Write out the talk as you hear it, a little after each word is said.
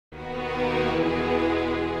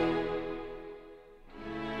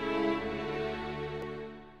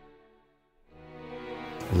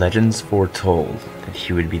Legends foretold that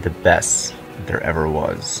he would be the best that there ever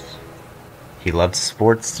was. He loved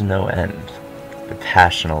sports to no end, but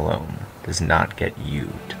passion alone does not get you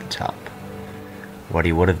to the top. What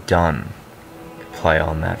he would have done to play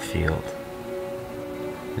on that field.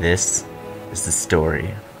 This is the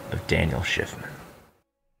story of Daniel Schiffman.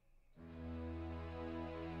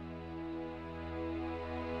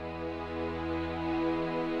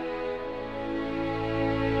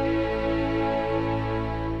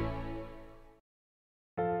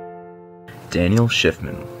 Daniel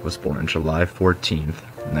Schiffman was born on July 14,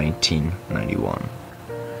 1991.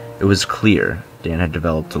 It was clear Dan had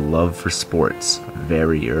developed a love for sports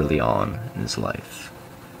very early on in his life.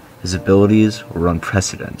 His abilities were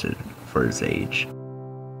unprecedented for his age.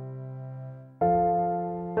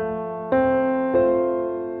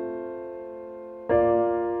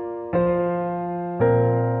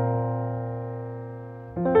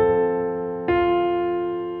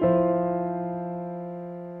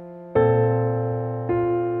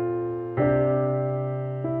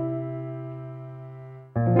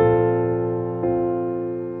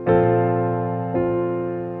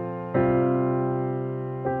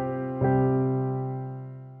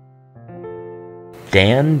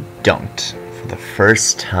 Dan dunked for the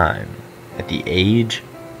first time at the age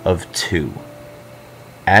of 2,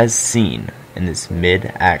 as seen in this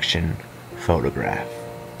mid-action photograph.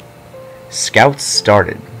 Scouts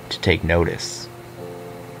started to take notice.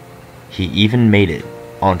 He even made it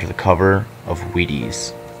onto the cover of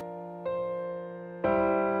Wheaties.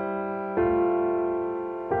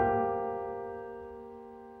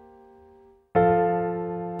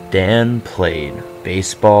 Dan played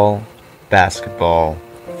baseball, basketball,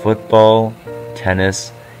 football,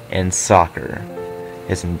 tennis, and soccer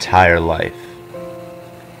his entire life.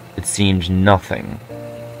 It seemed nothing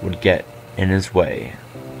would get in his way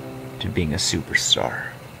to being a superstar.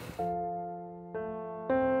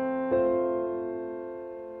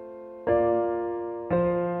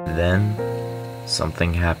 Then,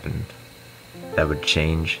 something happened that would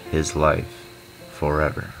change his life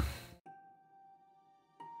forever.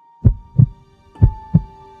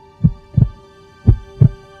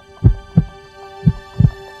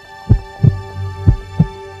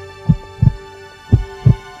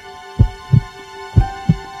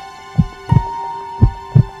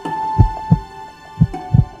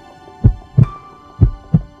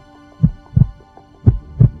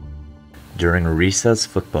 During a recess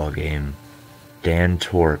football game, Dan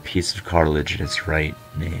tore a piece of cartilage in his right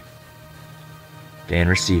knee. Dan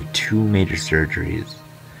received 2 major surgeries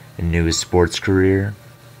and knew his sports career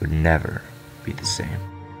would never be the same.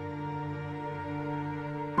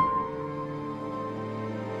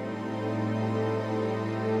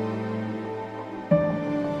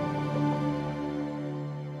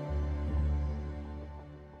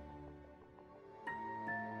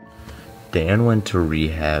 Dan went to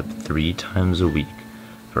rehab 3 times a week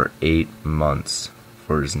for 8 months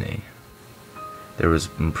for his knee. There was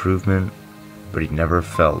improvement, but he never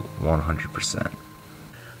felt 100%.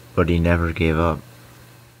 But he never gave up.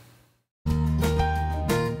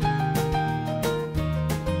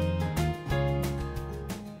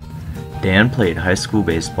 Dan played high school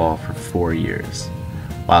baseball for 4 years.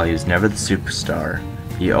 While he was never the superstar,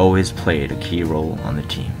 he always played a key role on the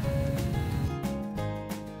team.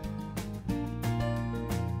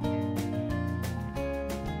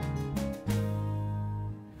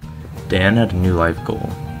 Dan had a new life goal.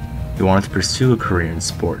 He wanted to pursue a career in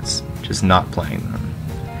sports, just not playing them.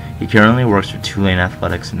 He currently works for Tulane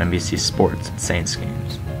Athletics and NBC Sports at Saints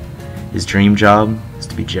games. His dream job is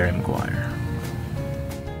to be Jerry Maguire.